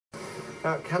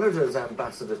Now, Canada's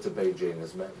ambassador to Beijing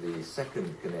has met the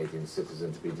second Canadian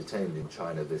citizen to be detained in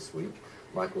China this week.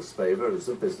 Michael SPAVOR, who's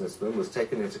a businessman, was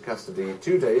taken into custody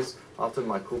 2 days after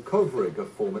Michael KOVRIG, a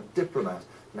former diplomat,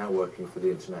 now working for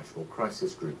the International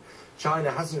Crisis Group.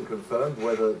 China hasn't confirmed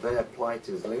whether their plight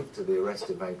is linked to the arrest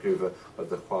in Vancouver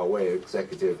of the Huawei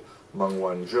executive Meng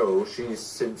Wanzhou. She's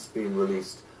since been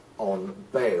released on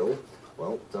bail.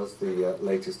 Well, does the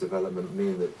latest development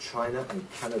mean that China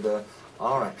and Canada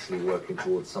are actually working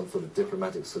towards some sort of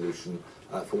diplomatic solution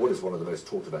for what is one of the most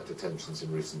talked about detentions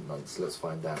in recent months? Let's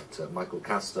find out. Michael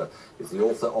Castor is the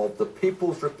author of The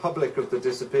People's Republic of the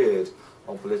Disappeared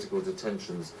on political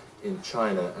detentions in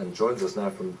China and joins us now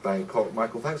from Bangkok.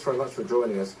 Michael, thanks very much for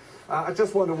joining us. I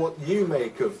just wonder what you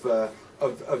make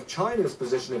of China's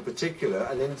position in particular,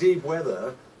 and indeed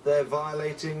whether they're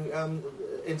violating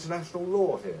international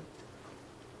law here.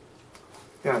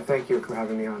 Yeah, thank you for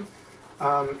having me on.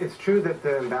 It's true that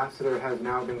the ambassador has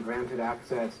now been granted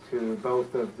access to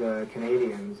both of the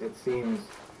Canadians. It seems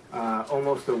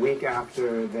almost a week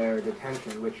after their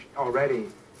detention, which already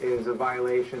is a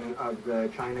violation of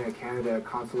the China-Canada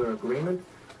consular agreement,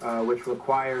 which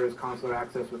requires consular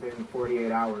access within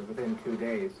 48 hours, within 2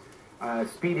 days.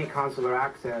 Speedy consular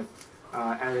access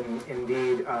and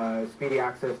indeed speedy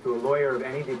access to a lawyer of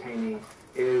any detainee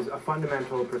is a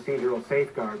fundamental procedural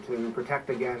safeguard to protect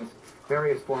against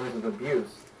various forms of abuse,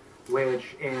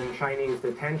 which in Chinese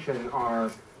detention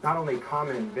are not only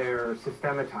common, they're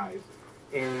systematized.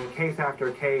 In case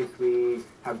after case, we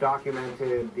have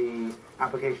documented the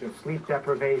application of sleep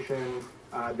deprivation,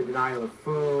 the denial of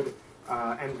food,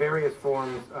 and various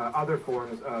forms, other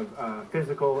forms of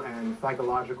physical and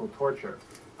psychological torture.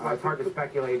 It's hard to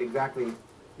speculate exactly.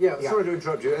 Yeah, sorry to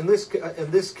interrupt you. In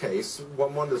this case,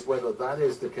 one wonders whether that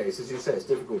is the case. As you say, it's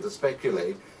difficult to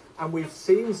speculate. And we've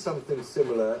seen something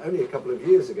similar only a couple of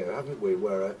years ago, haven't we,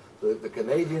 where the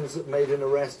Canadians made an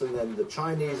arrest and then the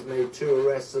Chinese made 2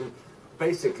 arrests, and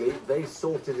basically they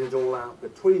sorted it all out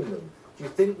between them. Do you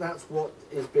think that's what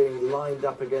is being lined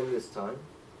up again this time?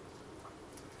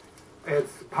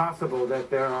 It's possible that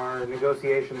there are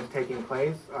negotiations taking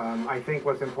place. I think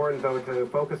what's important, though, to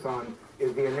focus on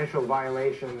is the initial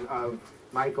violation of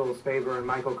Michael SPAVOR and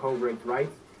Michael KOVRIG's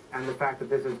rights, and the fact that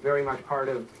this is very much part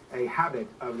of a habit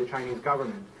of the Chinese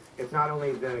government. It's not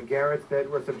only the Garretts that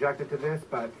were subjected to this,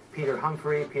 but Peter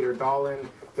Humphrey, Peter Dolan.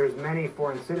 There's many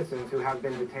foreign citizens who have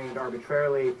been detained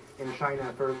arbitrarily in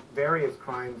China for various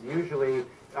crimes, usually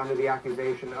under the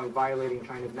accusation of violating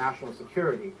China's national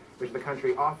security, which the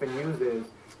country often uses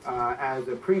as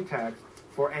a pretext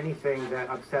for anything that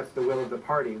upsets the will of the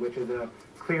party, which is a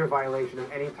clear violation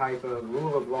of any type of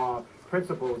rule of law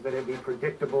principles, that it be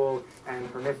predictable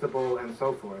and permissible and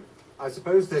so forth. I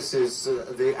suppose this is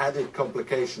the added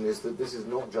complication is that this is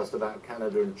not just about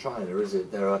Canada and China, is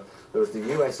it? There's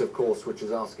the US, of course, which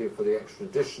is asking for the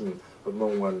extradition of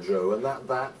Meng Wanzhou, and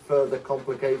that further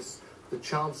complicates the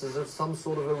chances of some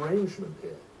sort of arrangement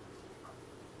here.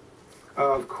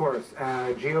 Of course,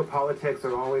 geopolitics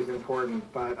are always important,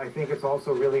 but I think it's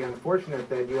also really unfortunate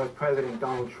that U.S. President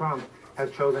Donald Trump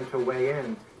has chosen to weigh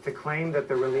in to claim that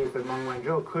the release of Meng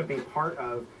Wanzhou could be part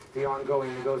of the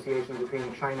ongoing negotiations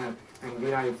between China and the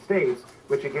United States,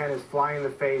 which again is fly in the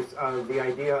face of the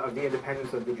idea of the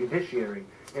independence of the judiciary,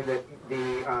 in that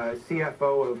the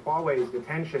CFO of Huawei's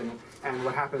detention and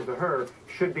what happens to her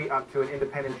should be up to an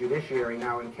independent judiciary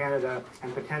now in Canada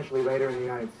and potentially later in the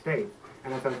United States.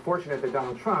 And it's unfortunate that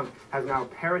Donald Trump has now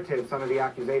parroted some of the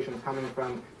accusations coming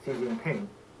from Xi Jinping.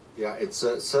 Yeah, it's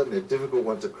certainly a difficult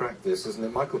one to crack this, isn't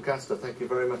it? Michael Castor, thank you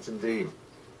very much indeed.